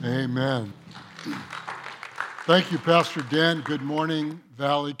Amen. Thank you, Pastor Dan. Good morning,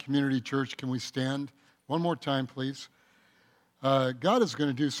 Valley Community Church. Can we stand one more time, please? God is going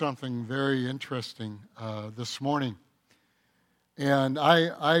to do something very interesting this morning. And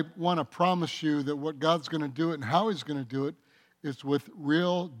I want to promise you that what God's going to do it and how He's going to do it is with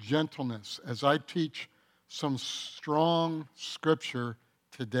real gentleness as I teach some strong scripture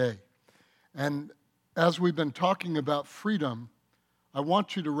today. And as we've been talking about freedom, I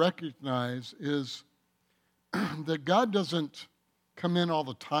want you to recognize is that God doesn't come in all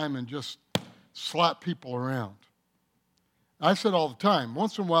the time and just slap people around. I said all the time,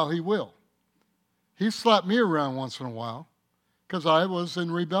 once in a while He will. He slapped me around once in a while because I was in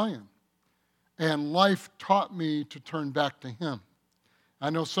rebellion. And life taught me to turn back to Him. I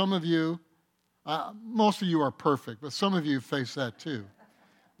know some of you, most of you are perfect, but some of you face that too,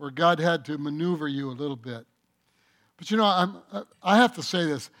 where God had to maneuver you a little bit. But you know, I have to say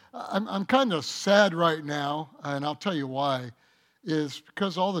this. I'm kind of sad right now, and I'll tell you why, is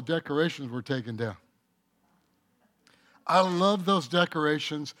because all the decorations were taken down. I love those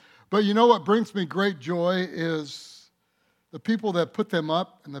decorations, but you know what brings me great joy is the people that put them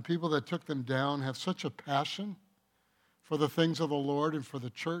up and the people that took them down have such a passion for the things of the Lord and for the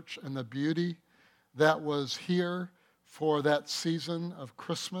church and the beauty that was here for that season of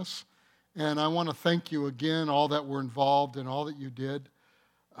Christmas. And I want to thank you again, all that were involved and all that you did.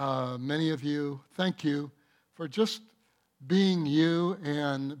 Many of you, thank you for just being you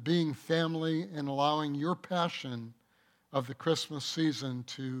and being family and allowing your passion of the Christmas season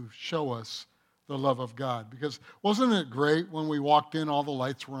to show us the love of God. Because wasn't it great when we walked in, all the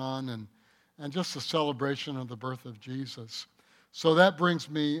lights were on and just a celebration of the birth of Jesus. So that brings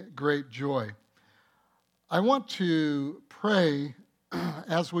me great joy. I want to pray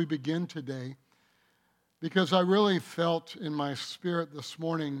as we begin today, because I really felt in my spirit this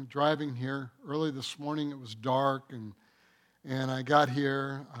morning, driving here, early this morning, it was dark, and I got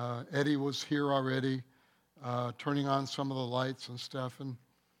here. Eddie was here already, turning on some of the lights and stuff, and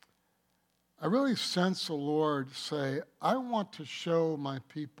I really sensed the Lord say, I want to show my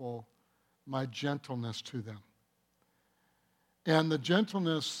people my gentleness to them. And the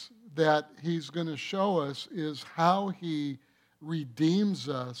gentleness that He's going to show us is how He redeems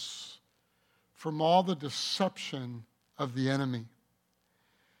us from all the deception of the enemy.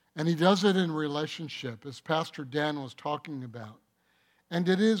 And He does it in relationship, as Pastor Dan was talking about. And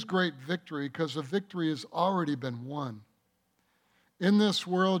it is great victory because the victory has already been won. In this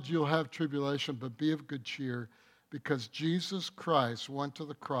world you'll have tribulation, but be of good cheer because Jesus Christ went to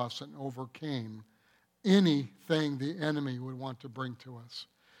the cross and overcame anything the enemy would want to bring to us.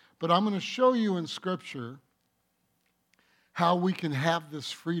 But I'm going to show you in Scripture how we can have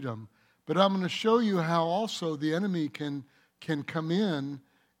this freedom. But I'm going to show you how also the enemy can come in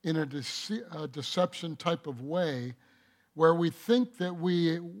a deception type of way where we think that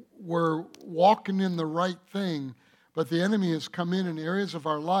we're walking in the right thing, but the enemy has come in areas of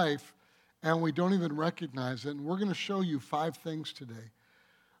our life and we don't even recognize it. And we're going to show you 5 things today.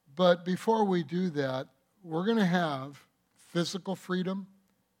 But before we do that, we're going to have physical freedom,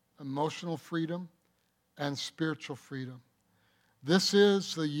 emotional freedom, and spiritual freedom. This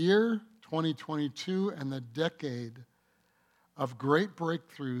is the year 2022 and the decade of great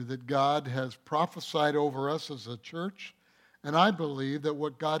breakthrough that God has prophesied over us as a church. And I believe that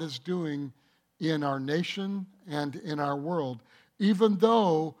what God is doing in our nation and in our world, even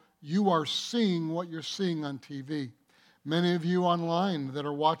though you are seeing what you're seeing on TV. Many of you online that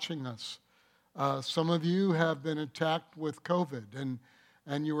are watching us, some of you have been attacked with COVID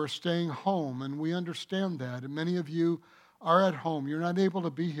and you are staying home, and we understand that. And many of you are at home. You're not able to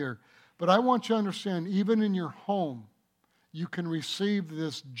be here. But I want you to understand, even in your home, you can receive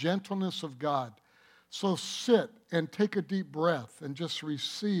this gentleness of God. So sit and take a deep breath and just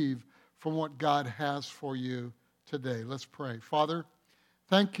receive from what God has for you today. Let's pray. Father,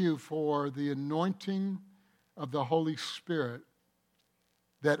 thank you for the anointing of the Holy Spirit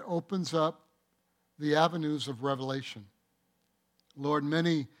that opens up the avenues of revelation. Lord,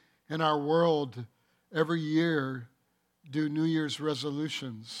 many in our world every year do New Year's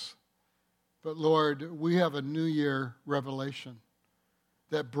resolutions. But Lord, we have a New Year revelation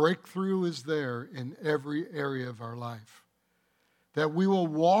that breakthrough is there in every area of our life. That we will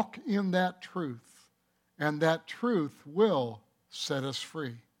walk in that truth, and that truth will set us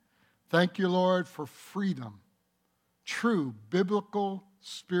free. Thank you, Lord, for freedom, true biblical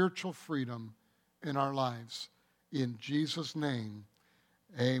spiritual freedom in our lives. In Jesus' name,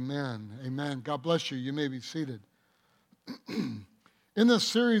 amen. Amen. God bless you. You may be seated. In this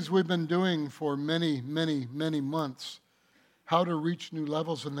series we've been doing for many months, how to reach new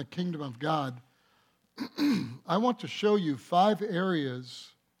levels in the kingdom of God, I want to show you 5 areas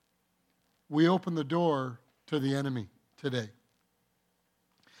we open the door to the enemy today.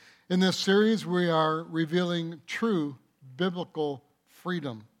 In this series, we are revealing true biblical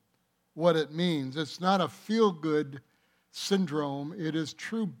freedom, what it means. It's not a feel-good syndrome. It is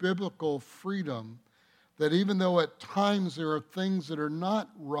true biblical freedom, that even though at times there are things that are not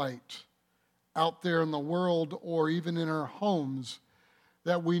right out there in the world or even in our homes,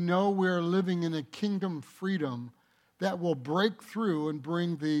 that we know we're living in a kingdom freedom that will break through and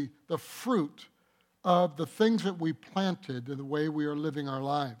bring the fruit of the things that we planted in the way we are living our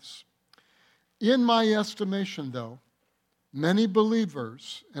lives. In my estimation, though, many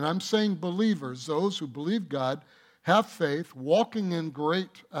believers, and I'm saying believers, those who believe God, have faith, walking in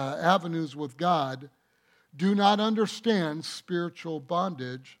great avenues with God, do not understand spiritual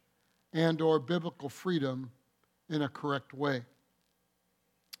bondage and or biblical freedom in a correct way.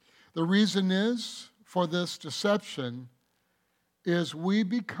 The reason is for this deception is we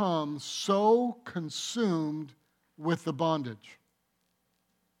become so consumed with the bondage.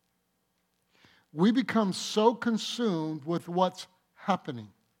 We become so consumed with what's happening.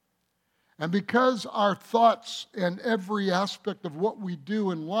 And because our thoughts and every aspect of what we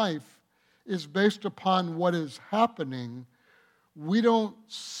do in life is based upon what is happening, we don't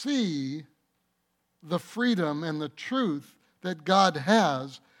see the freedom and the truth that God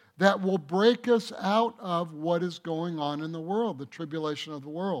has that will break us out of what is going on in the world, the tribulation of the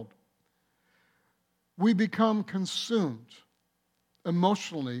world. We become consumed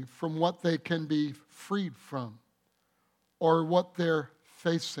emotionally from what they can be freed from or what they're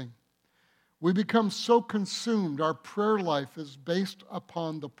facing. We become so consumed, our prayer life is based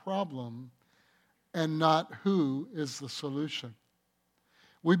upon the problem and not who is the solution.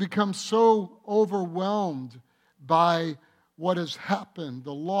 We become so overwhelmed by what has happened,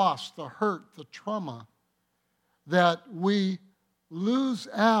 the loss, the hurt, the trauma, that we lose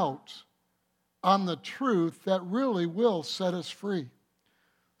out on the truth that really will set us free.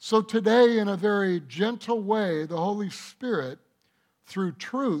 So today, in a very gentle way, the Holy Spirit, through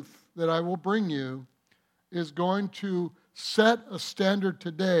truth that I will bring you, is going to set a standard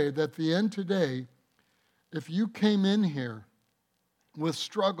today that the end today, if you came in here with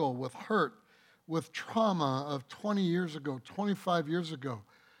struggle, with hurt, with trauma of 20 years ago, 25 years ago,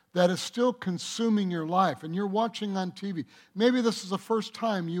 that is still consuming your life, and you're watching on TV. Maybe this is the first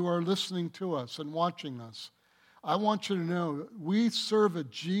time you are listening to us and watching us. I want you to know we serve a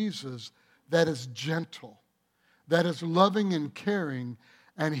Jesus that is gentle, that is loving and caring,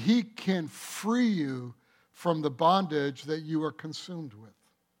 and he can free you from the bondage that you are consumed with.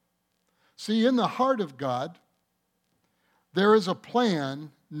 See, in the heart of God, there is a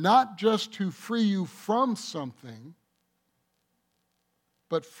plan not just to free you from something,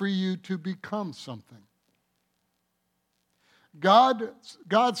 but free you to become something.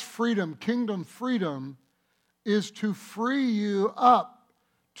 God's freedom, kingdom freedom, is to free you up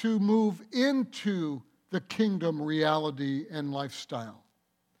to move into the kingdom reality and lifestyle.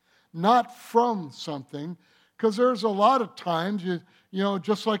 Not from something, because there's a lot of times, you know,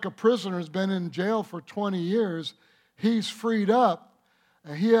 just like a prisoner has been in jail for 20 years, he's freed up,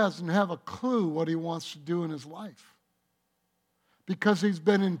 and he doesn't have a clue what he wants to do in his life because he's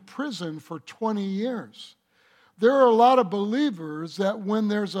been in prison for 20 years. There are a lot of believers that when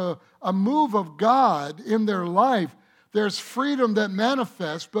there's a move of God in their life, there's freedom that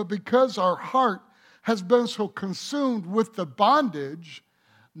manifests, but because our heart has been so consumed with the bondage,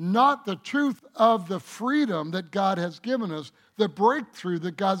 not the truth of the freedom that God has given us, the breakthrough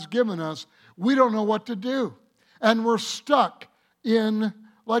that God's given us, we don't know what to do. And we're stuck in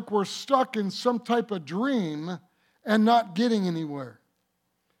some type of dream and not getting anywhere.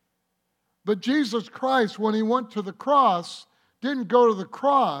 But Jesus Christ, when he went to the cross, didn't go to the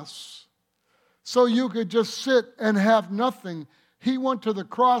cross so you could just sit and have nothing. He went to the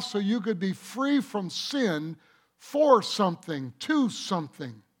cross so you could be free from sin for something, to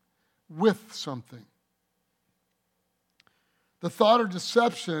something, with something. The thought of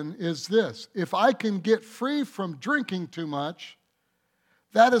deception is this: if I can get free from drinking too much,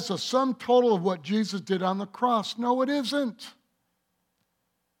 that is a sum total of what Jesus did on the cross. No, it isn't.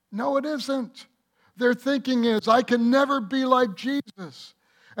 No, it isn't. Their thinking is, I can never be like Jesus.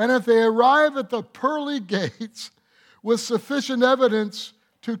 And if they arrive at the pearly gates with sufficient evidence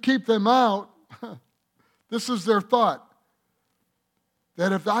to keep them out, this is their thought,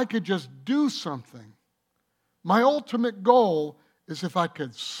 that if I could just do something, my ultimate goal is if I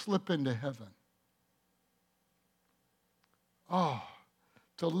could slip into heaven. Oh,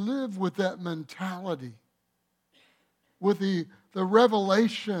 to live with that mentality with the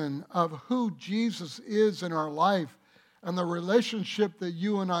revelation of who Jesus is in our life and the relationship that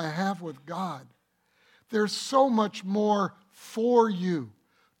you and I have with God, there's so much more for you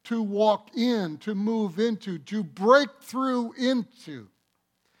to walk in, to move into, to break through into,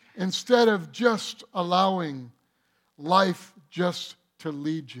 instead of just allowing life just to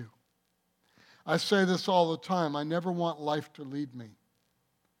lead you. I say this all the time. I never want life to lead me.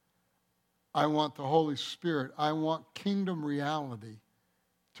 I want the Holy Spirit. I want kingdom reality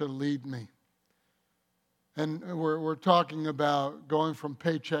to lead me. And we're talking about going from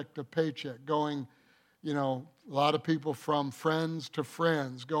paycheck to paycheck, going, a lot of people from friends to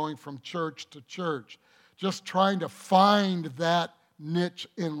friends, going from church to church, just trying to find that niche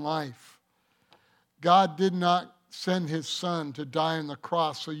in life. God did not send his son to die on the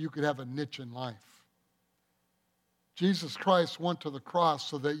cross so you could have a niche in life. Jesus Christ went to the cross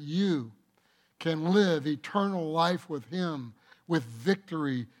so that you can live eternal life with him, with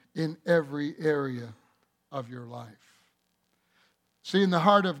victory in every area of your life. See, in the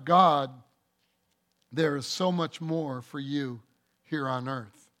heart of God, there is so much more for you here on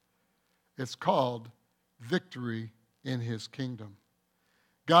earth. It's called victory in his kingdom.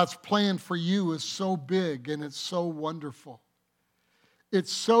 God's plan for you is so big and it's so wonderful.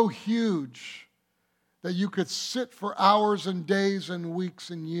 It's so huge that you could sit for hours and days and weeks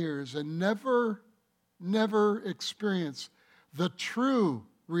and years and never experience the true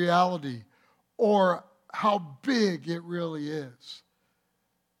reality or how big it really is.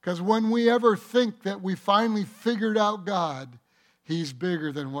 Because when we ever think that we finally figured out God, he's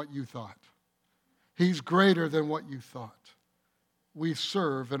bigger than what you thought. He's greater than what you thought. We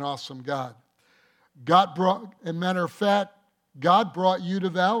serve an awesome God. As a matter of fact, God brought you to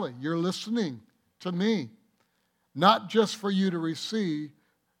Valley. You're listening to me. Not just for you to receive,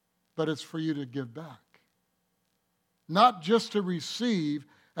 but it's for you to give back. Not just to receive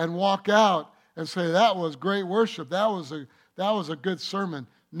and walk out and say, that was great worship, that was a good sermon.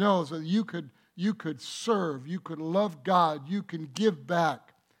 No, so you could serve, you could love God, you can give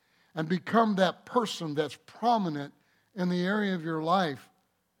back and become that person that's prominent in the area of your life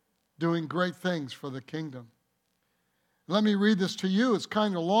doing great things for the kingdom. Let me read this to you. It's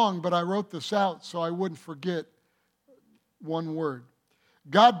kind of long, but I wrote this out so I wouldn't forget one word.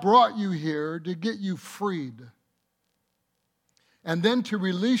 God brought you here to get you freed and then to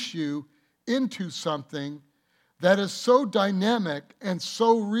release you into something that is so dynamic and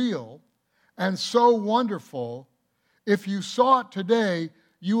so real and so wonderful. If you saw it today,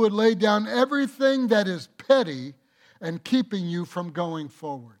 you would lay down everything that is petty and keeping you from going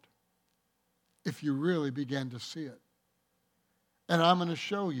forward, if you really began to see it. And I'm going to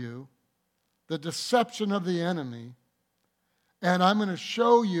show you the deception of the enemy, and I'm going to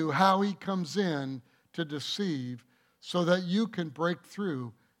show you how he comes in to deceive so that you can break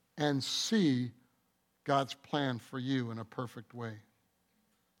through and see God's plan for you in a perfect way.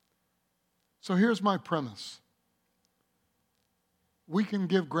 So here's my premise. We can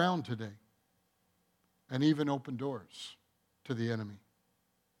give ground today and even open doors to the enemy.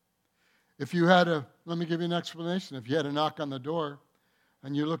 If you had let me give you an explanation. If you had a knock on the door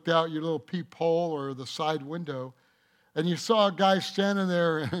and you looked out your little peephole or the side window and you saw a guy standing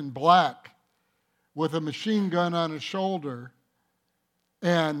there in black with a machine gun on his shoulder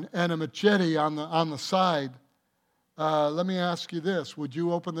and a machete on the side, let me ask you this. Would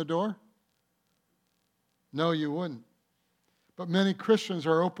you open the door? No, you wouldn't. But many Christians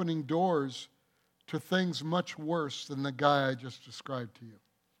are opening doors to things much worse than the guy I just described to you.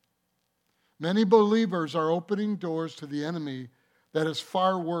 Many believers are opening doors to the enemy that is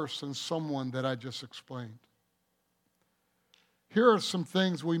far worse than someone that I just explained. Here are some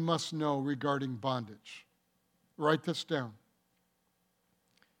things we must know regarding bondage. Write this down.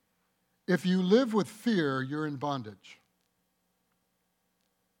 If you live with fear, you're in bondage.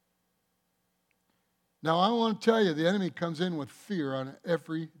 Now, I want to tell you, the enemy comes in with fear on an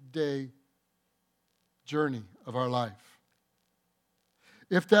everyday journey of our life.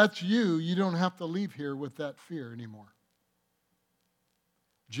 If that's you, you don't have to leave here with that fear anymore.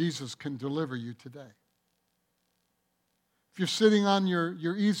 Jesus can deliver you today. If you're sitting on your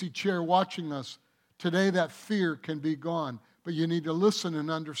easy chair watching us, today that fear can be gone. But you need to listen and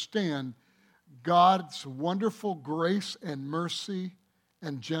understand God's wonderful grace and mercy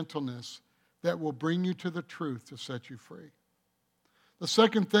and gentleness that will bring you to the truth to set you free. The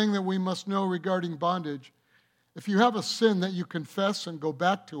second thing that we must know regarding bondage, if you have a sin that you confess and go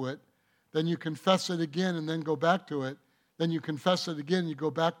back to it, then you confess it again and then go back to it, then you confess it again and you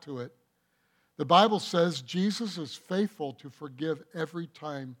go back to it. The Bible says Jesus is faithful to forgive every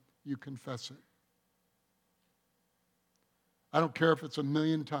time you confess it. I don't care if it's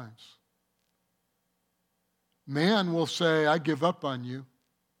 1,000,000 times. Man will say, I give up on you.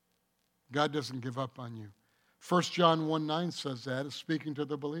 God doesn't give up on you. 1 John 1:9 says that, is speaking to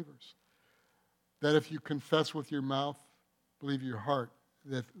the believers. That if you confess with your mouth, believe your heart,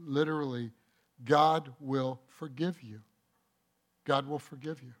 that literally God will forgive you. God will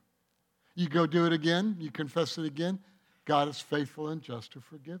forgive you. You go do it again, you confess it again, God is faithful and just to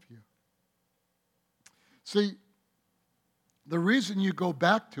forgive you. See, the reason you go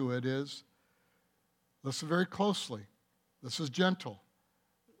back to it is, listen very closely, this is gentle.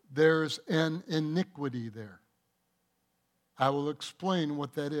 There's an iniquity there. I will explain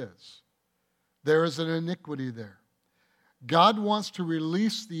what that is. There is an iniquity there. God wants to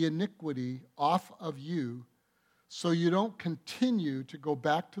release the iniquity off of you so you don't continue to go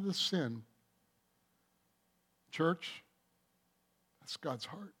back to the sin. Church, that's God's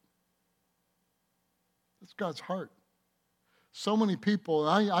heart. That's God's heart. So many people,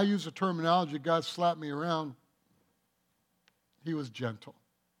 I use the terminology, God slapped me around. He was gentle.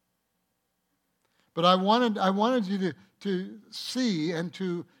 But I wanted you to see and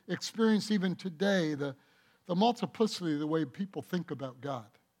to experience even today the multiplicity of the way people think about God.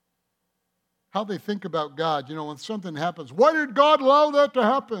 How they think about God. You know, when something happens, why did God allow that to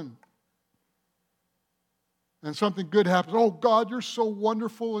happen? And something good happens, oh God, you're so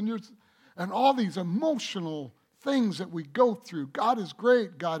wonderful, and all these emotional things that we go through. God is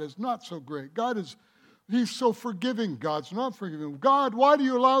great, God is not so great. He's so forgiving, God's not forgiving. God, why do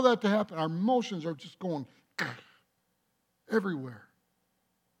you allow that to happen? Our emotions are just going everywhere.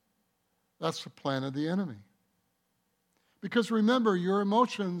 That's the plan of the enemy. Because remember, your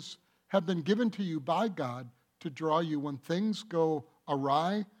emotions have been given to you by God to draw you when things go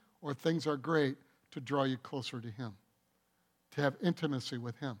awry or things are great, to draw you closer to Him, to have intimacy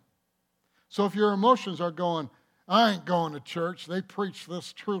with Him. So if your emotions are going, I ain't going to church, they preach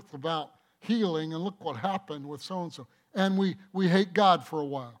this truth about healing, and look what happened with so-and-so. And we hate God for a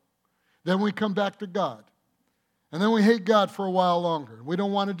while. Then we come back to God. And then we hate God for a while longer. We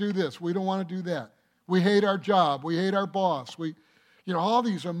don't want to do this. We don't want to do that. We hate our job. We hate our boss. All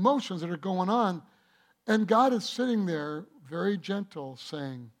these emotions that are going on. And God is sitting there very gentle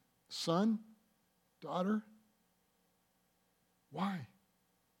saying, son, daughter, why?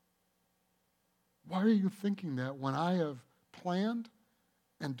 Why are you thinking that when I have planned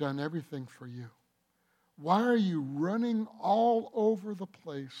and done everything for you? Why are you running all over the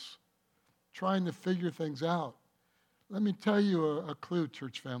place trying to figure things out? Let me tell you a clue,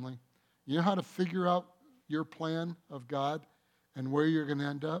 church family. You know how to figure out your plan of God and where you're going to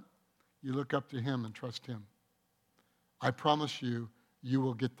end up? You look up to Him and trust Him. I promise you, you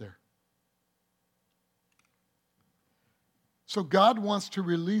will get there. So God wants to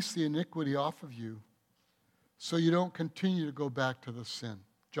release the iniquity off of you so you don't continue to go back to the sin.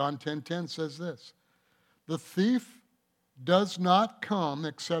 John 10:10 says this, the thief does not come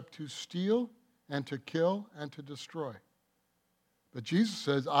except to steal and to kill and to destroy. But Jesus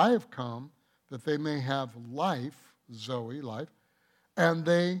says, I have come that they may have life, Zoe, life, and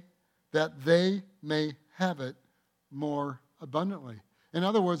that they may have it more abundantly. In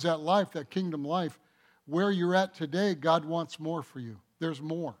other words, that life, that kingdom life, where you're at today, God wants more for you. There's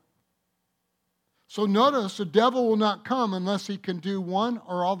more. So notice, the devil will not come unless he can do one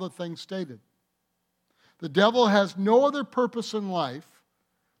or all the things stated. The devil has no other purpose in life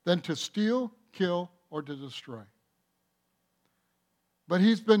than to steal, kill, or to destroy. But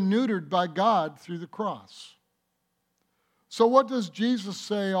he's been neutered by God through the cross. So what does Jesus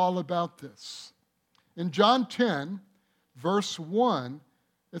say all about this? In John 10, verse 1,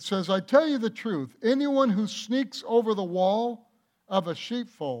 it says, I tell you the truth, anyone who sneaks over the wall of a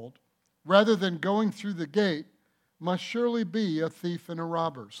sheepfold rather than going through the gate must surely be a thief and a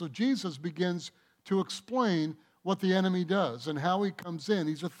robber. So Jesus begins to explain what the enemy does and how he comes in.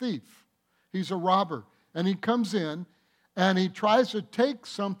 He's a thief. He's a robber. And he comes in and he tries to take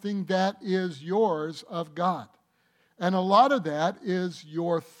something that is yours of God. And a lot of that is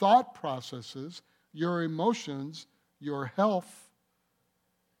your thought processes, your emotions, your health,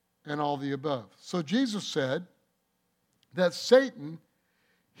 and all the above. So Jesus said that Satan,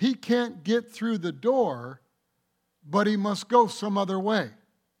 he can't get through the door, but he must go some other way.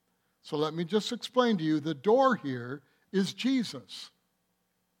 So let me just explain to you, the door here is Jesus.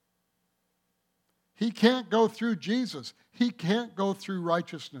 He can't go through Jesus. He can't go through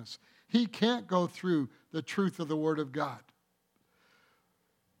righteousness. He can't go through the truth of the Word of God.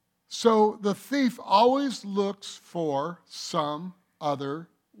 So the thief always looks for some other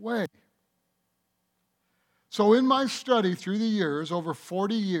way. So in my study through the years, over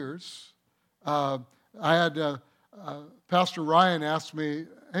 40 years, I had Pastor Ryan asked me,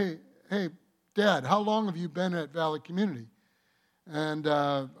 hey, Dad, how long have you been at Valley Community? And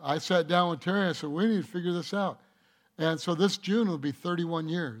I sat down with Terry and I said, we need to figure this out. And so this June will be 31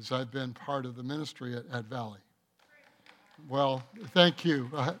 years I've been part of the ministry at Valley. Well, thank you.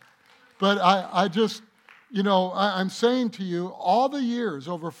 But I just, I'm saying to you, all the years,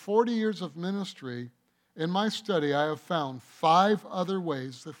 over 40 years of ministry, in my study, I have found 5 other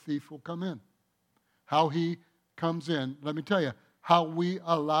ways the thief will come in. How he comes in, let me tell you, how we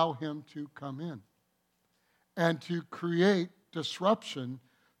allow him to come in and to create disruption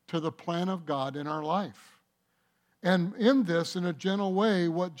to the plan of God in our life. And in this, in a gentle way,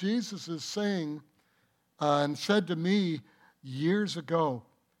 what Jesus is saying and said to me years ago,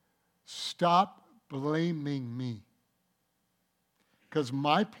 stop blaming me, because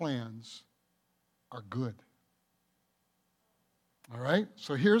my plans are good. All right?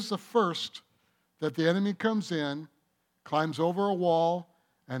 So here's the first, that the enemy comes in, climbs over a wall,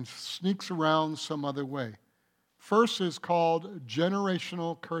 and sneaks around some other way. First is called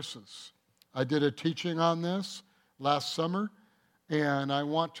generational curses. I did a teaching on this last summer, and I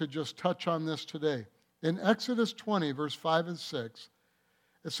want to just touch on this today. In Exodus 20, verse 5 and 6,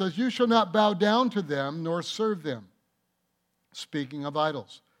 it says, you shall not bow down to them nor serve them, speaking of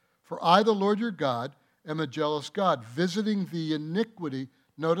idols. For I, the Lord your God, am a jealous God, visiting the iniquity,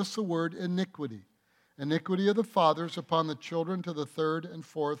 notice the word iniquity of the fathers upon the children to the 3rd and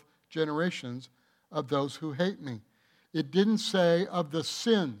 4th generations of those who hate me. It didn't say of the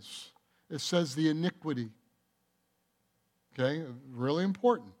sins. It says the iniquity. Okay, really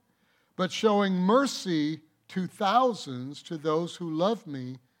important. But showing mercy to thousands to those who love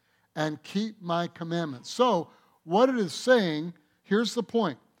me and keep my commandments. So, what it is saying, here's the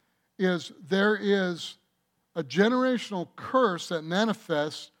point, is there is a generational curse that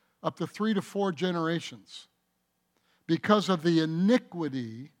manifests up to 3 to 4 generations because of the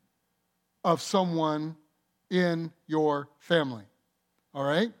iniquity of someone in your family. All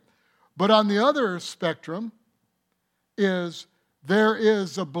right? But on the other spectrum is there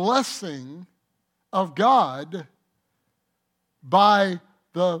is a blessing of God by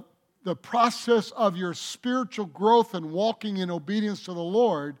the process of your spiritual growth and walking in obedience to the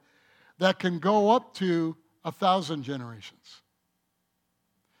Lord that can go up to 1,000 generations.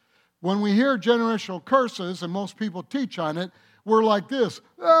 When we hear generational curses, and most people teach on it, we're like this,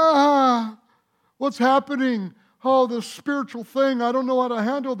 what's happening? Oh, this spiritual thing, I don't know how to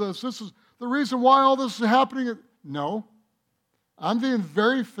handle this. This is the reason why all this is happening. No, I'm being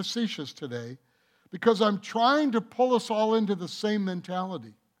very facetious today because I'm trying to pull us all into the same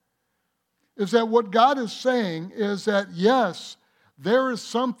mentality. Is that what God is saying is that, yes, there is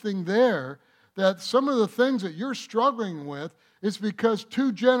something there, that some of the things that you're struggling with is because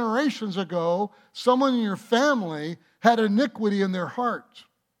 2 generations ago, someone in your family had iniquity in their heart.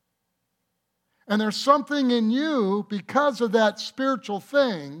 And there's something in you because of that spiritual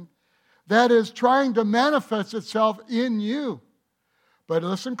thing that is trying to manifest itself in you. But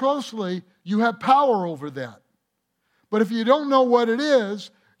listen closely, you have power over that. But if you don't know what it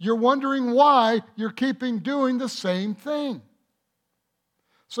is, you're wondering why you're keeping doing the same thing.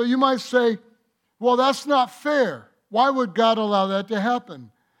 So you might say, well, that's not fair. Why would God allow that to happen?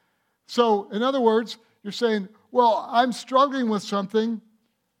 So, in other words, you're saying, well, I'm struggling with something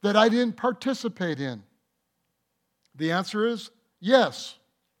that I didn't participate in. The answer is yes,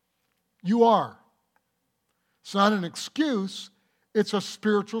 you are. It's not an excuse, it's a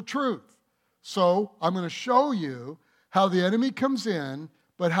spiritual truth. So, I'm going to show you how the enemy comes in,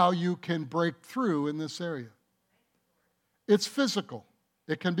 but how you can break through in this area. It's physical.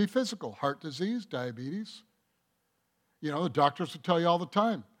 It can be physical. Heart disease, diabetes. The doctors will tell you all the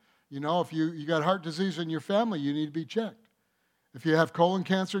time, if you got heart disease in your family, you need to be checked. If you have colon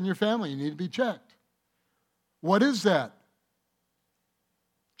cancer in your family, you need to be checked. What is that?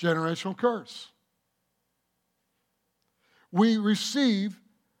 Generational curse. We receive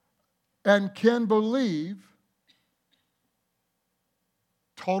and can believe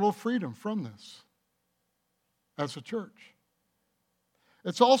total freedom from this as a church.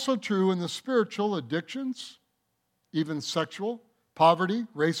 It's also true in the spiritual addictions, even sexual, poverty,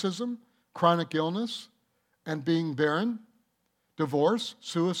 racism, chronic illness, and being barren, divorce,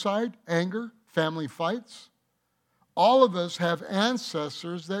 suicide, anger, family fights. All of us have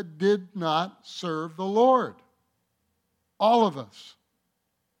ancestors that did not serve the Lord. All of us.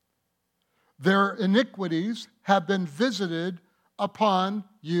 Their iniquities have been visited upon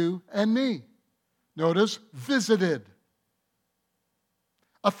you and me. Notice, visited.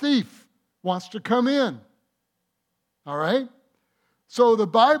 A thief wants to come in. All right? So the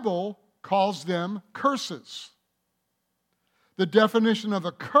Bible calls them curses. the definition of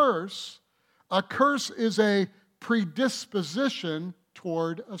a curse is a predisposition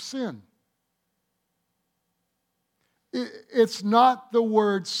toward a sin. It's not the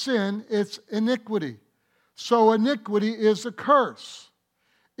word sin, it's iniquity. So iniquity is a curse.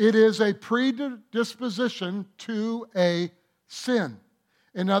 It is a predisposition to a sin.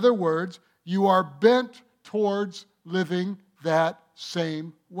 In other words, you are bent towards living that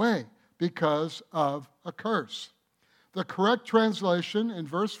same way because of a curse. The correct translation in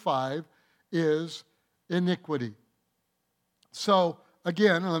verse 5 is iniquity. So,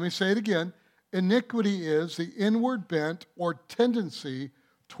 again, let me say it again. Iniquity is the inward bent or tendency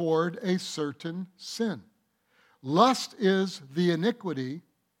toward a certain sin. Lust is the iniquity,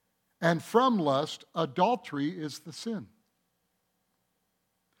 and from lust, adultery is the sin.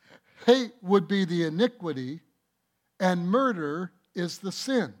 Hate would be the iniquity, and murder is the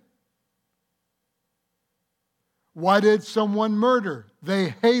sin. Why did someone murder? They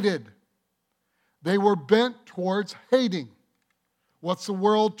hated. They were bent towards hating. What's the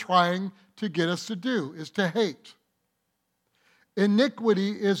world trying to get us to do? Is to hate.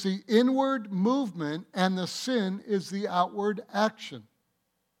 Iniquity is the inward movement, and the sin is the outward action.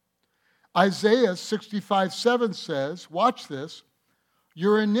 Isaiah 65:7 says, watch this,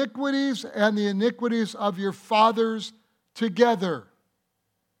 your iniquities and the iniquities of your fathers together.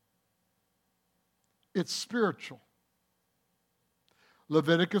 It's spiritual.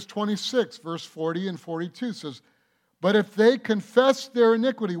 Leviticus 26, verse 40 and 42 says, but if they confess their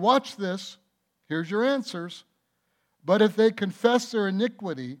iniquity, watch this, here's your answers. But if they confess their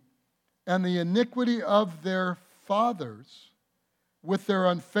iniquity and the iniquity of their fathers with their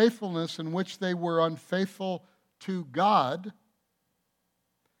unfaithfulness in which they were unfaithful to God,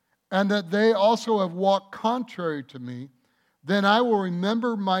 and that they also have walked contrary to me, then I will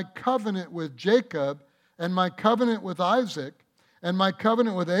remember my covenant with Jacob and my covenant with Isaac and my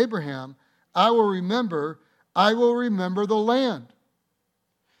covenant with Abraham. I will remember the land.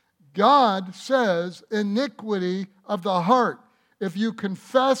 God says iniquity of the heart. If you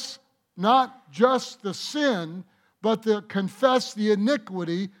confess not just the sin, but confess the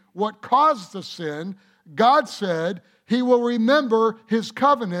iniquity, what caused the sin, God said He will remember His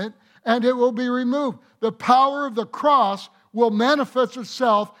covenant and it will be removed. The power of the cross will manifest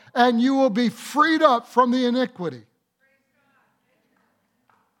itself and you will be freed up from the iniquity.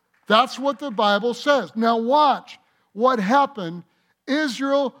 That's what the Bible says. Now watch what happened.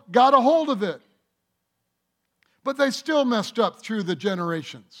 Israel got a hold of it. But they still messed up through the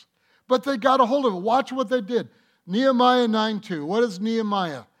generations. But they got a hold of it. Watch what they did. Nehemiah 9:2. What is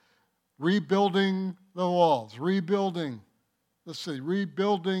Nehemiah? Rebuilding the walls, rebuilding the city,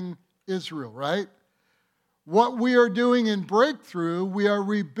 rebuilding Israel, right? What we are doing in Breakthrough, we are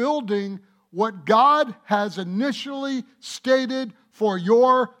rebuilding what God has initially stated for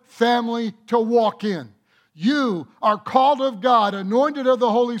your family to walk in. You are called of God, anointed of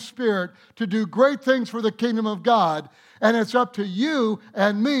the Holy Spirit to do great things for the kingdom of God. And it's up to you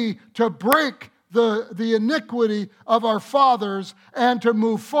and me to break the iniquity of our fathers and to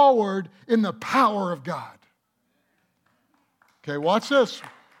move forward in the power of God. Okay, watch this.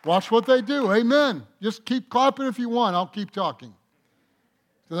 Watch what they do. Amen. Just keep clapping if you want. I'll keep talking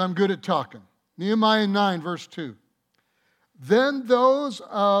because I'm good at talking. Nehemiah 9, verse 2. Then those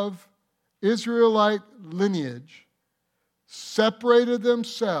of Israelite lineage separated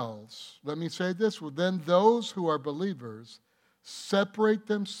themselves. Let me say this. Then those who are believers separate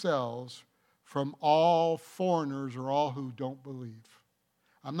themselves from all foreigners or all who don't believe.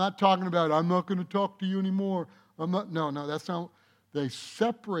 I'm not talking about, I'm not going to talk to you anymore. No, that's not. They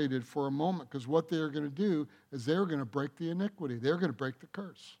separated for a moment because what they were going to do is they were going to break the iniquity. They were going to break the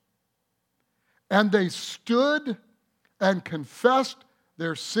curse. And they stood and confessed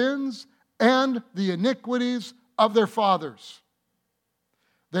their sins and the iniquities of their fathers.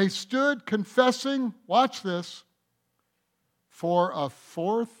 They stood confessing, watch this, for a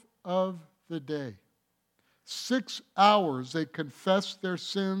fourth of the day. 6 hours they confessed their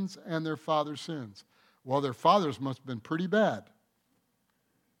sins and their father's sins. Well, their fathers must have been pretty bad.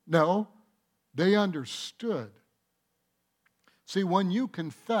 No, they understood. See, when you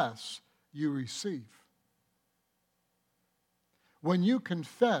confess, you receive. When you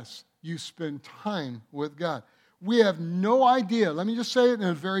confess, you spend time with God. We have no idea, let me just say it in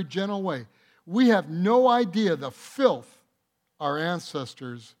a very gentle way. We have no idea the filth our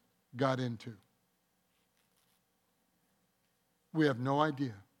ancestors got into. We have no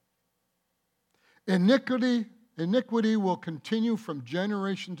idea. Iniquity will continue from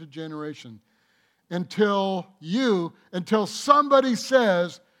generation to generation until somebody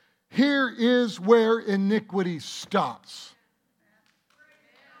says, here is where iniquity stops.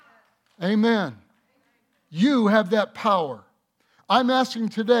 Amen. You have that power. I'm asking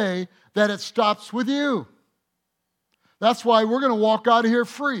today that it stops with you. That's why we're going to walk out of here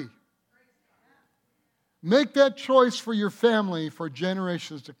free. Make that choice for your family for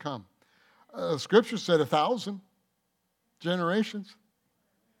generations to come. Scripture said 1,000 generations.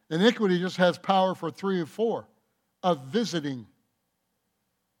 Iniquity just has power for 3 or 4 of visiting.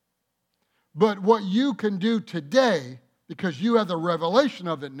 But what you can do today, because you have the revelation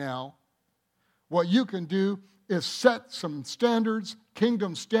of it now, what you can do is set some standards,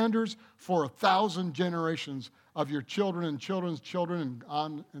 kingdom standards, for 1,000 generations of your children and children's children and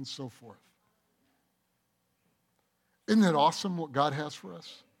on and so forth. Isn't that awesome what God has for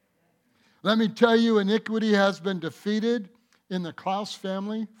us? Let me tell you, iniquity has been defeated in the Klaus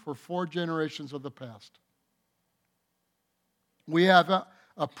family for 4 generations of the past. We have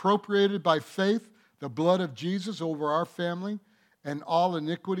appropriated by faith the blood of Jesus over our family and all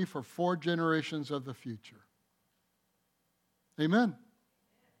iniquity for 4 generations of the future. Amen.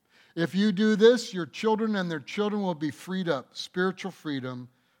 If you do this, your children and their children will be freed up, spiritual freedom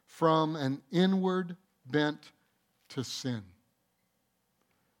from an inward bent to sin.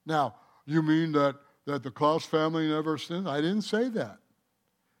 Now, you mean that the Klaus family never sinned? I didn't say that.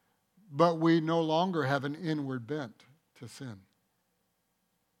 But we no longer have an inward bent to sin.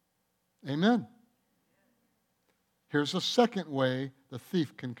 Amen. Here's a second way the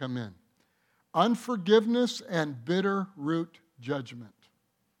thief can come in. Unforgiveness and bitter root judgment.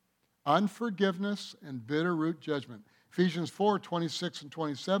 Unforgiveness and bitter root judgment. Ephesians 4:26 and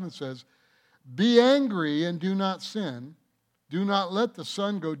 27 says, "Be angry and do not sin. Do not let the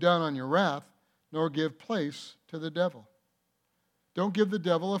sun go down on your wrath, nor give place to the devil." Don't give the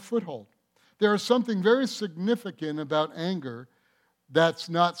devil a foothold. There is something very significant about anger that's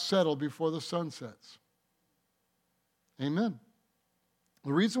not settled before the sun sets. Amen.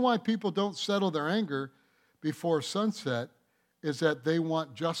 The reason why people don't settle their anger before sunset is that they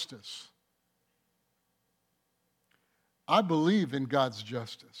want justice. I believe in God's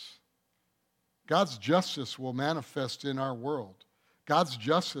justice. God's justice will manifest in our world. God's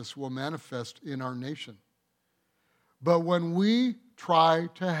justice will manifest in our nation. But when we try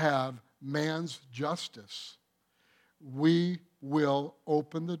to have man's justice, we will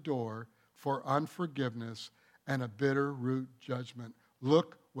open the door for unforgiveness and a bitter root judgment.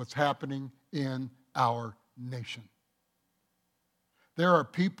 Look what's happening in our nation. There are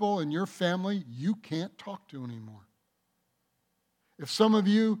people in your family you can't talk to anymore. If some of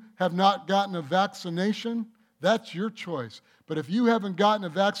you have not gotten a vaccination, that's your choice. But if you haven't gotten a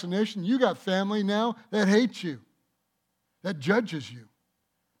vaccination, you got family now that hates you, that judges you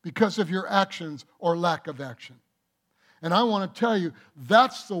because of your actions or lack of action. And I want to tell you,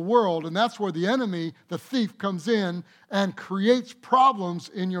 that's the world, and that's where the enemy, the thief, comes in and creates problems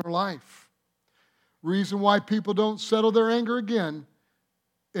in your life. Reason why people don't settle their anger again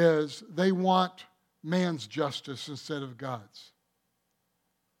is they want man's justice instead of God's.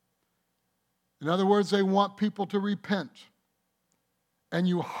 In other words, they want people to repent. And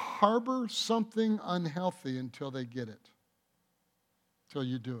you harbor something unhealthy until they get it. Until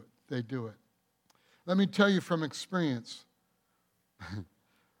you do it. They do it. Let me tell you from experience,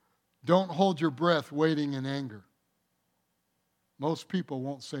 don't hold your breath waiting in anger. Most people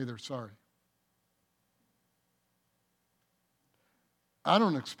won't say they're sorry. I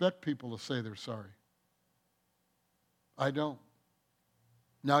don't expect people to say they're sorry. I don't.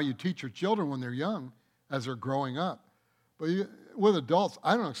 Now you teach your children when they're young, as they're growing up. But with adults,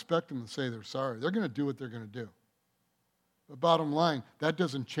 I don't expect them to say they're sorry. They're going to do what they're going to do. But bottom line, that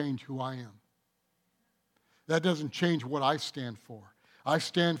doesn't change who I am. That doesn't change what I stand for. I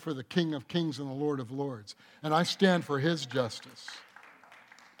stand for the King of Kings and the Lord of Lords. And I stand for His justice.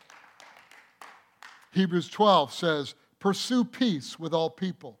 Hebrews 12 says, "Pursue peace with all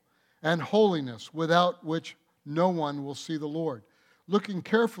people and holiness, without which no one will see the Lord. Looking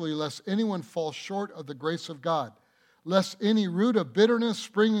carefully lest anyone fall short of the grace of God, lest any root of bitterness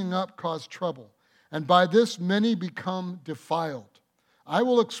springing up cause trouble, and by this many become defiled." I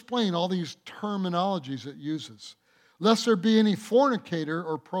will explain all these terminologies it uses. "Lest there be any fornicator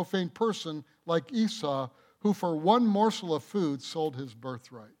or profane person like Esau, who for one morsel of food sold his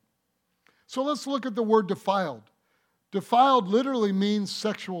birthright." So let's look at the word defiled. Defiled literally means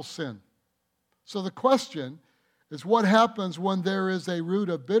sexual sin. So the question is, what happens when there is a root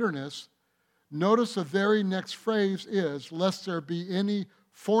of bitterness? Notice the very next phrase is, "lest there be any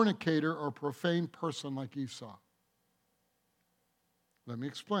fornicator or profane person like Esau." Let me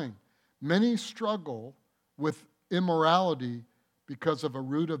explain. Many struggle with immorality because of a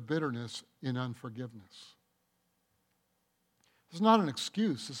root of bitterness in unforgiveness. It's not an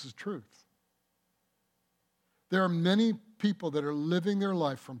excuse. This is truth. There are many people that are living their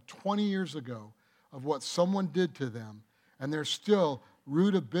life from 20 years ago of what someone did to them, and they're still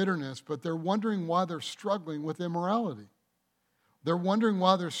root of bitterness, but they're wondering why they're struggling with immorality. They're wondering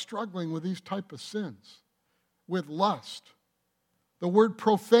why they're struggling with these type of sins, with lust. The word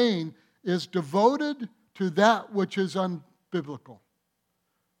profane is devoted to that which is unbiblical.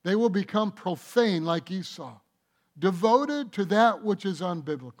 They will become profane like Esau, devoted to that which is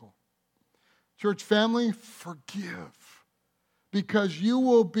unbiblical. Church family, forgive, because you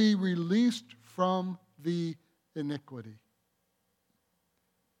will be released from the iniquity.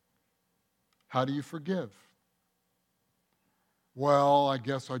 How do you forgive? Well, I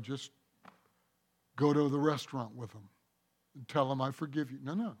guess I just go to the restaurant with them and tell them I forgive you.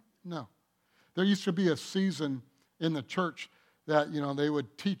 No. There used to be a season in the church that, they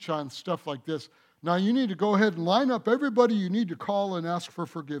would teach on stuff like this. Now you need to go ahead and line up everybody you need to call and ask for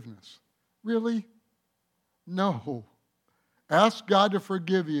forgiveness. Really? No. Ask God to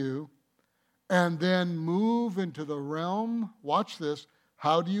forgive you and then move into the realm. Watch this.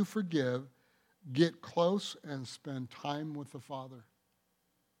 How do you forgive? Get close and spend time with the Father.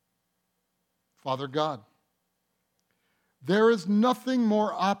 Father God. There is nothing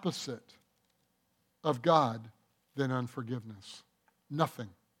more opposite of God than unforgiveness. Nothing.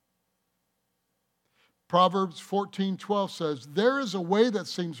 Proverbs 14:12 says, there is a way that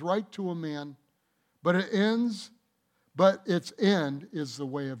seems right to a man, but its end is the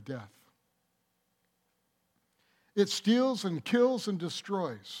way of death. It steals and kills and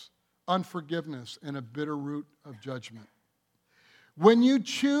destroys unforgiveness and a bitter root of judgment. When you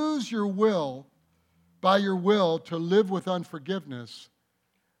choose by your will to live with unforgiveness,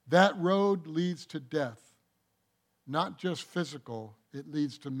 that road leads to death. Not just physical, it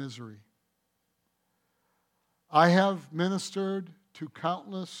leads to misery. I have ministered to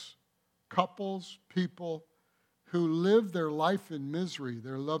countless couples, people who live their life in misery.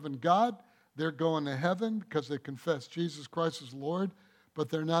 They're loving God, they're going to heaven because they confess Jesus Christ as Lord, but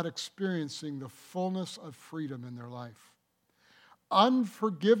they're not experiencing the fullness of freedom in their life.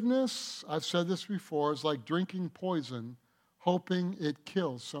 Unforgiveness, I've said this before, is like drinking poison, hoping it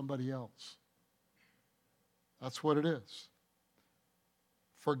kills somebody else. That's what it is.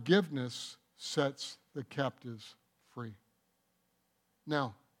 Forgiveness sets the captives free.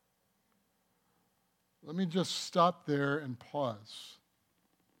 Now, let me just stop there and pause.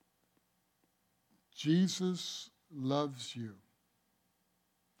 Jesus loves you.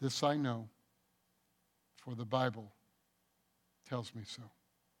 This I know, for the Bible tells me so.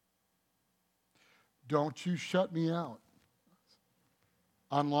 Don't you shut me out.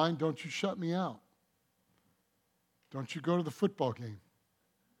 Online, don't you shut me out. Don't you go to the football game.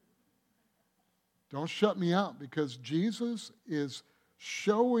 Don't shut me out, because Jesus is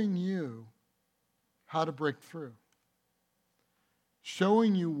showing you how to break through.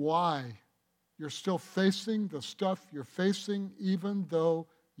 Showing you why you're still facing the stuff you're facing, even though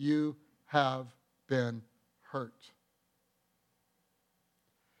you have been hurt.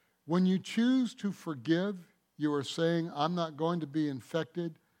 When you choose to forgive, you are saying, I'm not going to be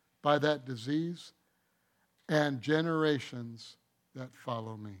infected by that disease and generations that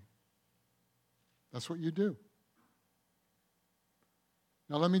follow me. That's what you do.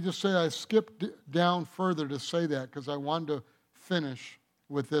 Now let me just say I skipped down further to say that because I wanted to finish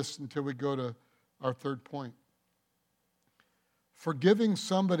with this until we go to our third point. Forgiving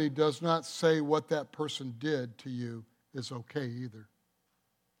somebody does not say what that person did to you is okay either.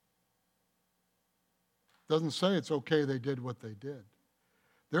 Doesn't say it's okay they did what they did.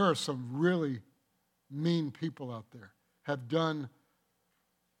 There are some really mean people out there, have done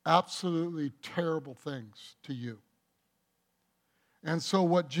absolutely terrible things to you. And so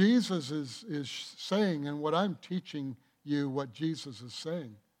what Jesus is saying, and what I'm teaching you, what Jesus is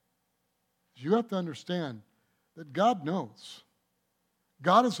saying, is you have to understand that God knows.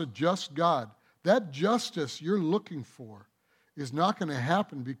 God is a just God. That justice you're looking for is not going to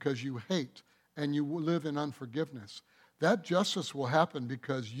happen because you hate and you live in unforgiveness. That justice will happen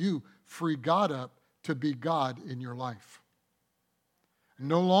because you free God up to be God in your life.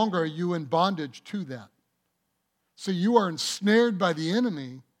 No longer are you in bondage to that. So you are ensnared by the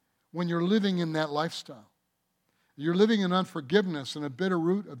enemy when you're living in that lifestyle. You're living in unforgiveness and a bitter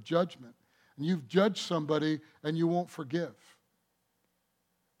root of judgment. And you've judged somebody and you won't forgive.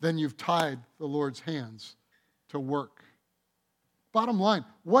 Then you've tied the Lord's hands to work. Bottom line,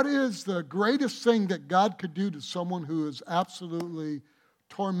 what is the greatest thing that God could do to someone who is absolutely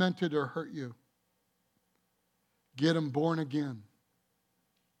tormented or hurt you? Get them born again,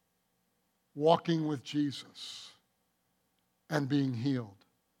 walking with Jesus, and being healed.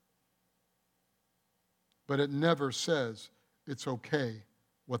 But it never says it's okay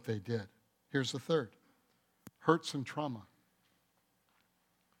what they did. Here's the third: hurts and trauma.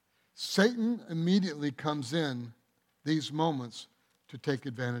 Satan immediately comes in these moments to take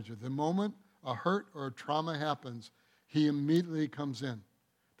advantage of. The moment a hurt or a trauma happens, he immediately comes in.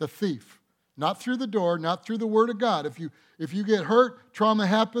 The thief. Not through the door, not through the Word of God. If you get hurt, trauma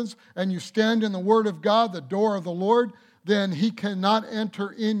happens, and you stand in the Word of God, the door of the Lord, then he cannot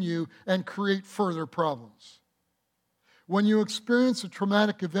enter in you and create further problems. When you experience a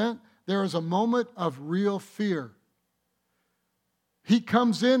traumatic event, there is a moment of real fear. He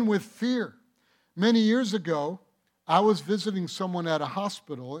comes in with fear. Many years ago, I was visiting someone at a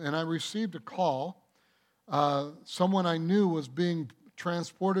hospital, and I received a call. Someone I knew was being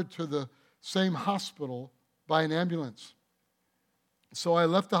transported to the same hospital by an ambulance. So I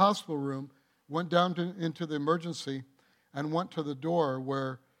left the hospital room, went down into the emergency, and went to the door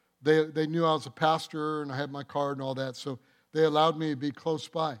where they knew I was a pastor and I had my card and all that, so they allowed me to be close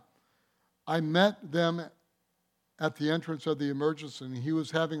by. I met them at the entrance of the emergency, and he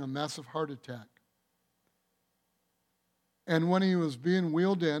was having a massive heart attack. And when he was being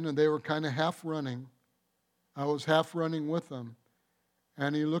wheeled in, and they were kind of half running, I was half running with them,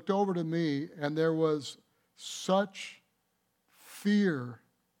 and he looked over to me, and there was such fear,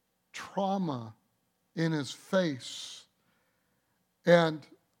 trauma in his face. And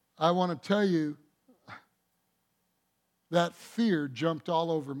I want to tell you, that fear jumped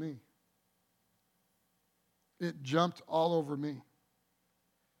all over me. It jumped all over me.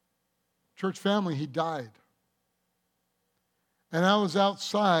 Church family, he died. And I was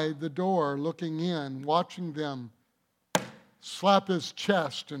outside the door looking in, watching them slap his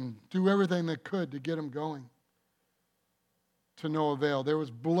chest and do everything they could to get him going. To no avail. There was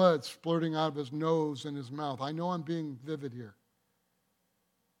blood splurting out of his nose and his mouth. I know I'm being vivid here.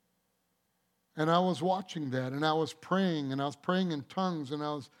 And I was watching that, and I was praying in tongues, and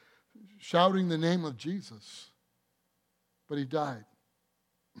I was shouting the name of Jesus. But he died.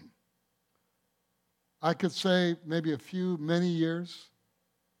 I could say maybe many years,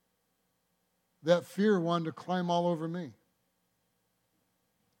 that fear wanted to climb all over me.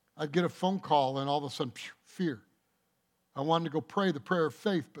 I'd get a phone call, and all of a sudden, fear. I wanted to go pray the prayer of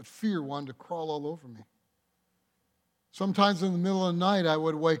faith, but fear wanted to crawl all over me. Sometimes in the middle of the night, I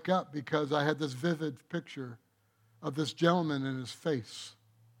would wake up because I had this vivid picture of this gentleman and his face.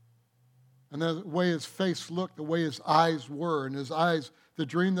 And the way his face looked, the way his eyes were, and his eyes, the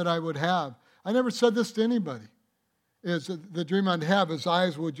dream that I would have. I never said this to anybody. Is the dream I'd have, his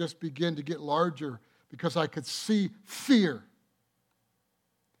eyes would just begin to get larger because I could see fear.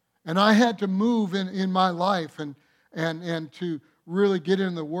 And I had to move in my life and to really get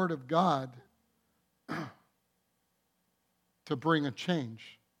in the Word of God to bring a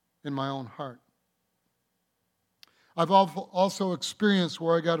change in my own heart. I've also experienced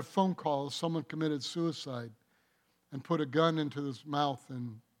where I got a phone call, someone committed suicide and put a gun into his mouth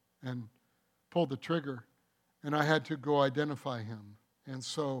and pulled the trigger, and I had to go identify him. And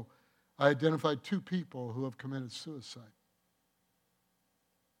so I identified 2 people who have committed suicide.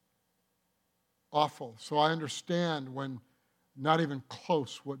 Awful. So I understand when not even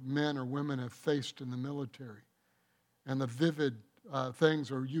close what men or women have faced in the military and the vivid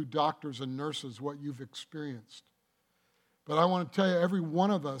things, or you doctors and nurses, what you've experienced. But I want to tell you, every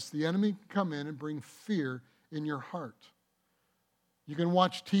one of us, the enemy can come in and bring fear in your heart. You can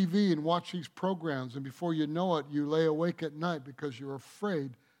watch TV and watch these programs, and before you know it, you lay awake at night because you're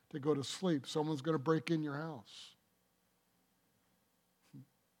afraid to go to sleep. Someone's going to break in your house.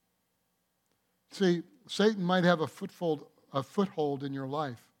 See, Satan might have a foothold in your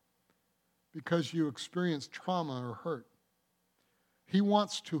life because you experience trauma or hurt. He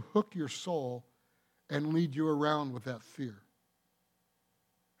wants to hook your soul and lead you around with that fear.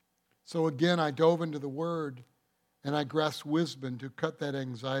 So again, I dove into the Word and I grasped wisdom to cut that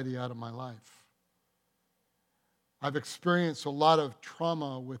anxiety out of my life. I've experienced a lot of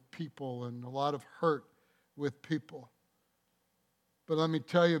trauma with people and a lot of hurt with people. But let me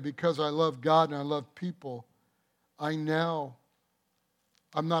tell you, because I love God and I love people, I'm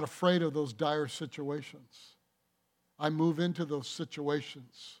not afraid of those dire situations. I move into those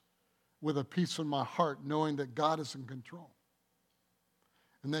situations with a peace in my heart, knowing that God is in control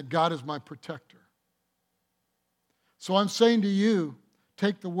and that God is my protector. So I'm saying to you,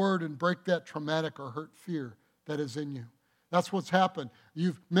 take the Word and break that traumatic or hurt fear that is in you. That's what's happened.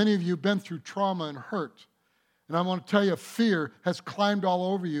 Many of you have been through trauma and hurt. And I want to tell you, fear has climbed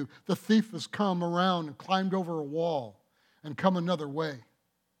all over you. The thief has come around and climbed over a wall and come another way.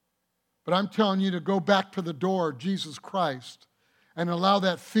 But But I'm telling you to go back to the door, Jesus Christ, and allow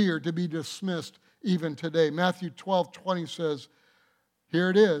that fear to be dismissed even today. Matthew 12:20 says, here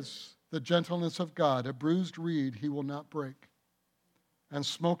it is, the gentleness of God. A bruised reed he will not break, and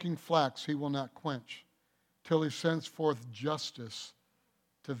smoking flax he will not quench, till he sends forth justice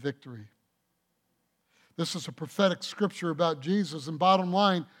to victory. This is a prophetic scripture about Jesus, and bottom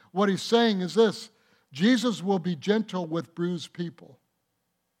line, what he's saying is this: Jesus will be gentle with bruised people.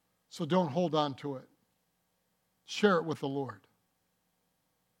 So don't hold on to it. Share it with the Lord.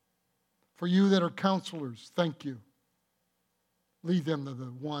 For you that are counselors, thank you. Lead them to the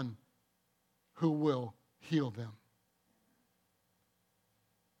one who will heal them.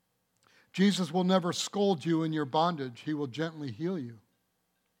 Jesus will never scold you in your bondage. He will gently heal you.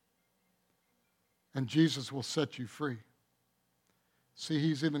 And Jesus will set you free. See,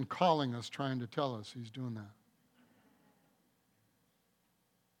 he's even calling us, trying to tell us he's doing that.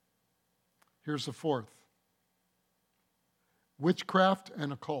 Here's the fourth. Witchcraft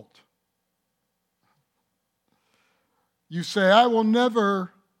and occult. You say, I will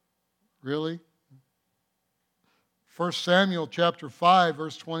never. Really? 1 Samuel chapter 5,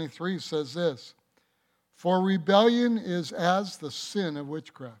 verse 23 says this: for rebellion is as the sin of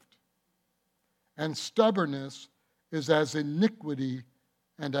witchcraft, and stubbornness is as iniquity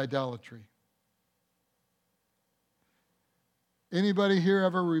and idolatry. Anybody here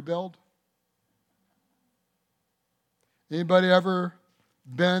ever rebelled? Anybody ever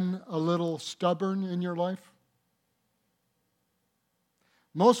been a little stubborn in your life?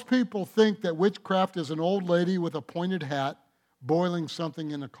 Most people think that witchcraft is an old lady with a pointed hat boiling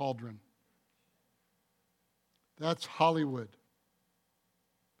something in a cauldron. That's Hollywood.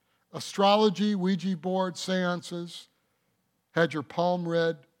 Astrology, Ouija board, seances, had your palm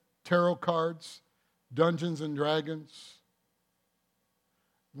read, tarot cards, Dungeons and Dragons.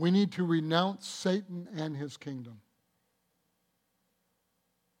 We need to renounce Satan and his kingdom.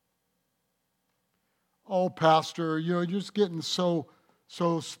 Oh, Pastor, you're just getting so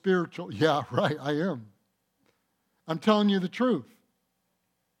spiritual. Yeah, right, I am. I'm telling you the truth.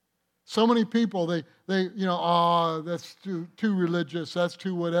 So many people, they that's too religious, that's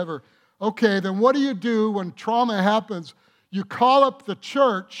too whatever. Okay, then what do you do when trauma happens? You call up the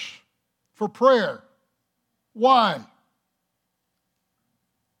church for prayer. Why?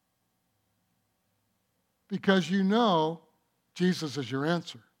 Because you know Jesus is your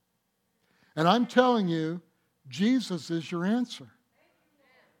answer. And I'm telling you, Jesus is your answer.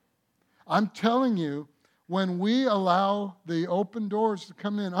 I'm telling you, when we allow the open doors to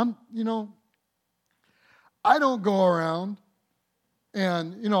come in, I don't go around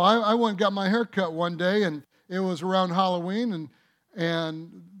and, I went and got my hair cut one day, and it was around Halloween,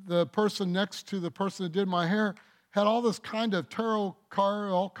 and the person next to the person that did my hair had all this kind of tarot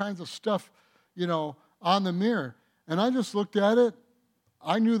card, all kinds of stuff, on the mirror. And I just looked at it.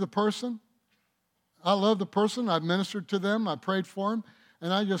 I knew the person. I love the person. I ministered to them. I prayed for them.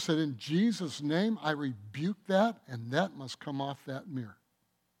 And I just said, in Jesus' name, I rebuke that, and that must come off that mirror.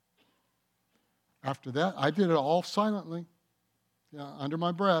 After that, I did it all silently, under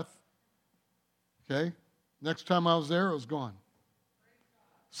my breath. Okay? Next time I was there, it was gone.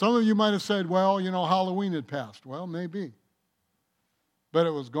 Some of you might have said, well, Halloween had passed. Well, maybe. But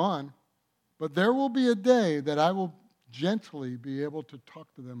it was gone. But there will be a day that I will gently be able to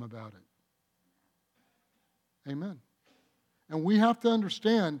talk to them about it. Amen. And we have to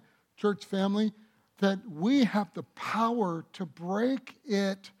understand, church family, that we have the power to break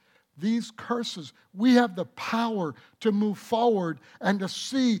these curses. We have the power to move forward and to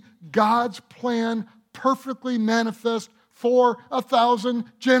see God's plan perfectly manifest for 1,000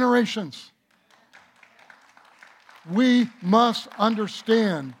 generations. We must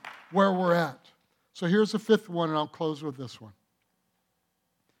understand where we're at. So here's the fifth one, and I'll close with this one.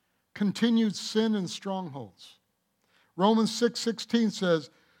 Continued sin and strongholds. Romans 6:16 says,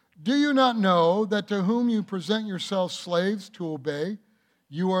 do you not know that to whom you present yourselves slaves to obey,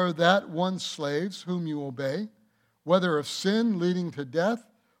 you are that one slaves whom you obey, whether of sin leading to death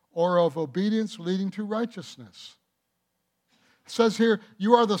or of obedience leading to righteousness? It says here,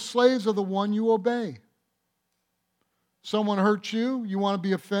 you are the slaves of the one you obey. Someone hurts you, you want to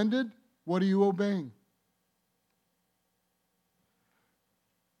be offended, what are you obeying?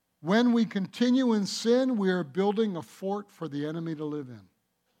 When we continue in sin, we are building a fort for the enemy to live in.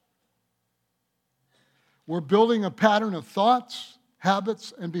 We're building a pattern of thoughts,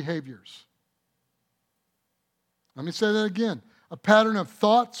 habits, and behaviors. Let me say that again. A pattern of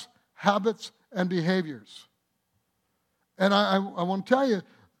thoughts, habits, and behaviors. And I want to tell you,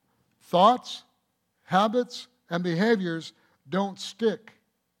 thoughts, habits, and behaviors don't stick.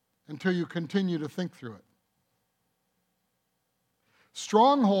 until you continue to think through it.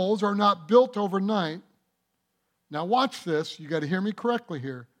 Strongholds are not built overnight. Now watch this, you got to hear me correctly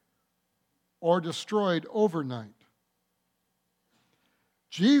here, or destroyed overnight.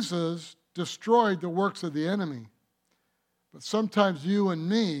 Jesus destroyed the works of the enemy, but sometimes you and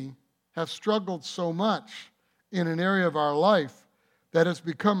me have struggled so much in an area of our life that it's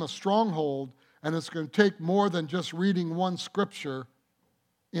become a stronghold, and it's going to take more than just reading one scripture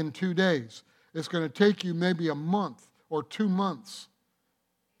in 2 days. It's going to take you maybe a month or 2 months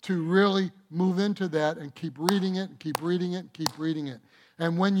to really move into that and keep reading it, and keep reading it, and keep reading it.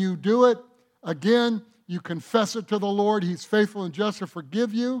 And when you do it, again, you confess it to the Lord. He's faithful and just to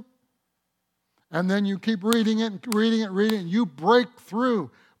forgive you. And then you keep reading it and reading it, reading it, and you break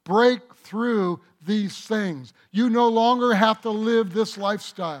through these things. You no longer have to live this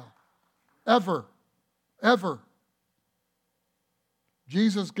lifestyle. Ever.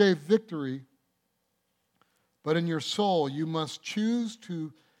 Jesus gave victory, but in your soul you must choose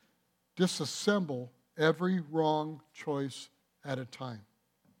to disassemble every wrong choice at a time.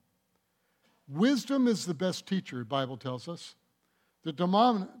 Wisdom is the best teacher, the Bible tells us. The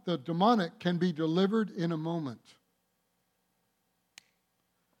demonic can be delivered in a moment.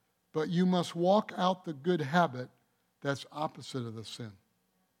 But you must walk out the good habit that's opposite of the sin.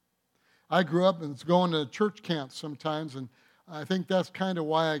 I grew up and was going to church camps sometimes, and I think that's kind of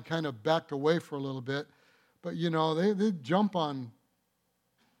why I kind of backed away for a little bit. But, you know, they jump on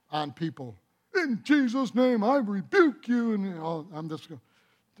people. In Jesus' name, I rebuke you. And I'm just going,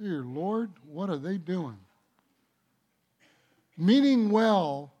 dear Lord, what are they doing? Meaning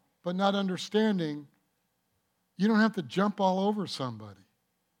well, but not understanding, you don't have to jump all over somebody.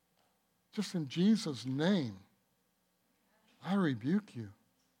 Just in Jesus' name, I rebuke you.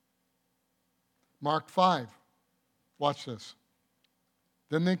 Mark 5. Watch this.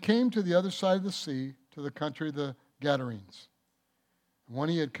 Then they came to the other side of the sea, to the country of the Gadarenes. And when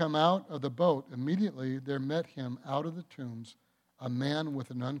he had come out of the boat, immediately there met him out of the tombs a man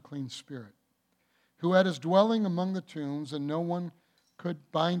with an unclean spirit, who had his dwelling among the tombs, and no one could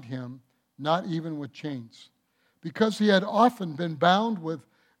bind him, not even with chains, because he had often been bound with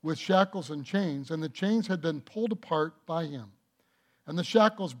shackles and chains, and the chains had been pulled apart by him, and the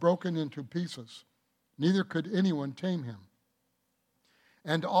shackles broken into pieces. Neither could anyone tame him.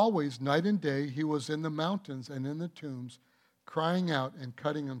 And always, night and day, he was in the mountains and in the tombs, crying out and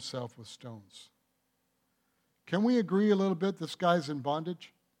cutting himself with stones. Can we agree a little bit this guy's in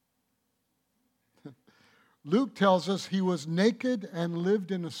bondage? Luke tells us he was naked and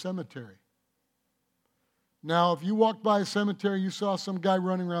lived in a cemetery. Now, if you walked by a cemetery, you saw some guy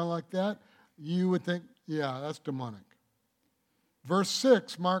running around like that, you would think, yeah, that's demonic. Verse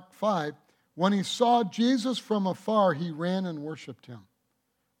 6, Mark 5, when he saw Jesus from afar, he ran and worshiped him.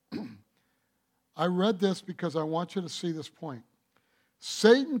 I read this because I want you to see this point.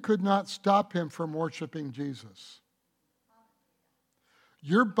 Satan could not stop him from worshiping Jesus.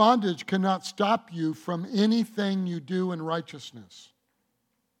 Your bondage cannot stop you from anything you do in righteousness.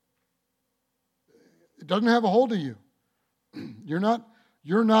 It doesn't have a hold of you. You're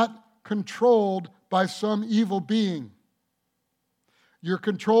not controlled by some evil being. You're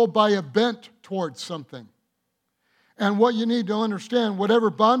controlled by a bent towards something. And what you need to understand, whatever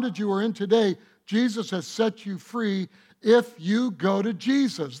bondage you are in today, Jesus has set you free if you go to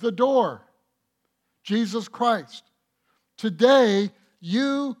Jesus, the door, Jesus Christ. Today,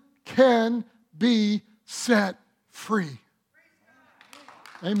 you can be set free.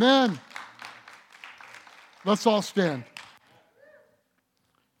 Amen. Let's all stand.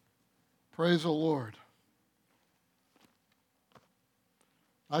 Praise the Lord.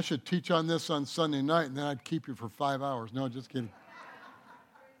 I should teach on this on Sunday night, and then I'd keep you for 5 hours. No, just kidding.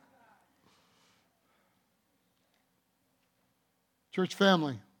 Church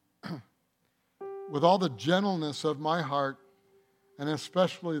family, with all the gentleness of my heart, and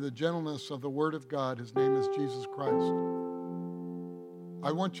especially the gentleness of the Word of God, His name is Jesus Christ,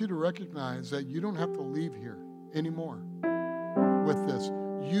 I want you to recognize that you don't have to leave here anymore with this.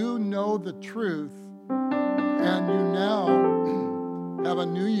 You know the truth, and you now have a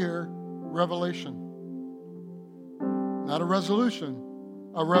New Year revelation. Not a resolution,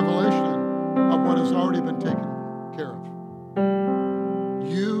 a revelation of what has already been taken care of.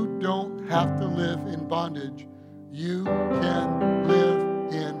 You don't have to live in bondage. You can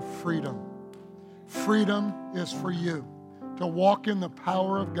live in freedom. Freedom is for you to walk in the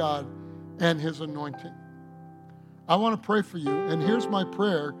power of God and His anointing. I want to pray for you, and here's my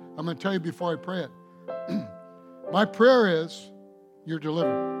prayer. I'm going to tell you before I pray it. My prayer is you're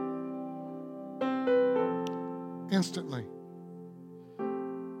delivered instantly.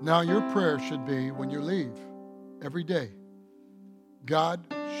 Now your prayer should be when you leave every day, God,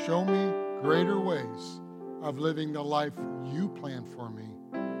 show me greater ways of living the life you planned for me,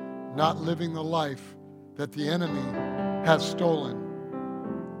 not living the life that the enemy has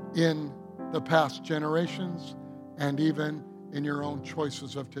stolen in the past generations and even in your own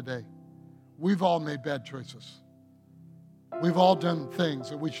choices of today. We've all made bad choices. We've all done things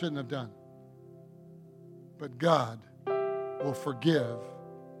that we shouldn't have done. But God will forgive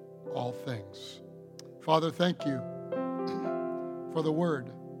all things. Father, thank you for the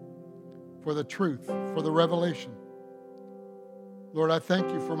word, for the truth, for the revelation. Lord, I thank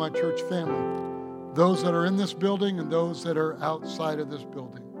you for my church family, those that are in this building and those that are outside of this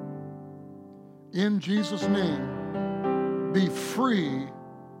building. In Jesus' name, be free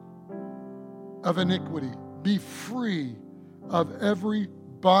of iniquity. Be free of every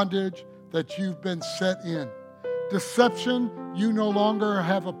bondage that you've been set in. Deception, you no longer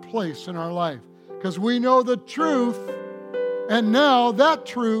have a place in our life because we know the truth, and now that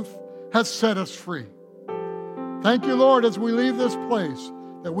truth has set us free. Thank you, Lord, as we leave this place,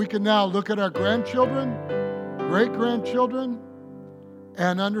 that we can now look at our grandchildren, great-grandchildren,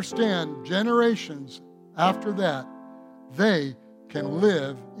 and understand generations after that, they can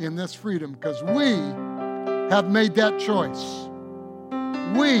live in this freedom because we have made that choice.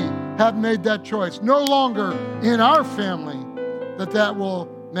 We have made that choice. No longer in our family that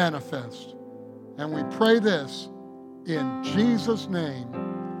will manifest. And we pray this in Jesus' name.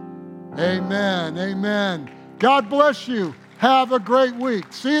 Amen. Amen. God bless you. Have a great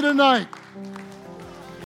week. See you tonight.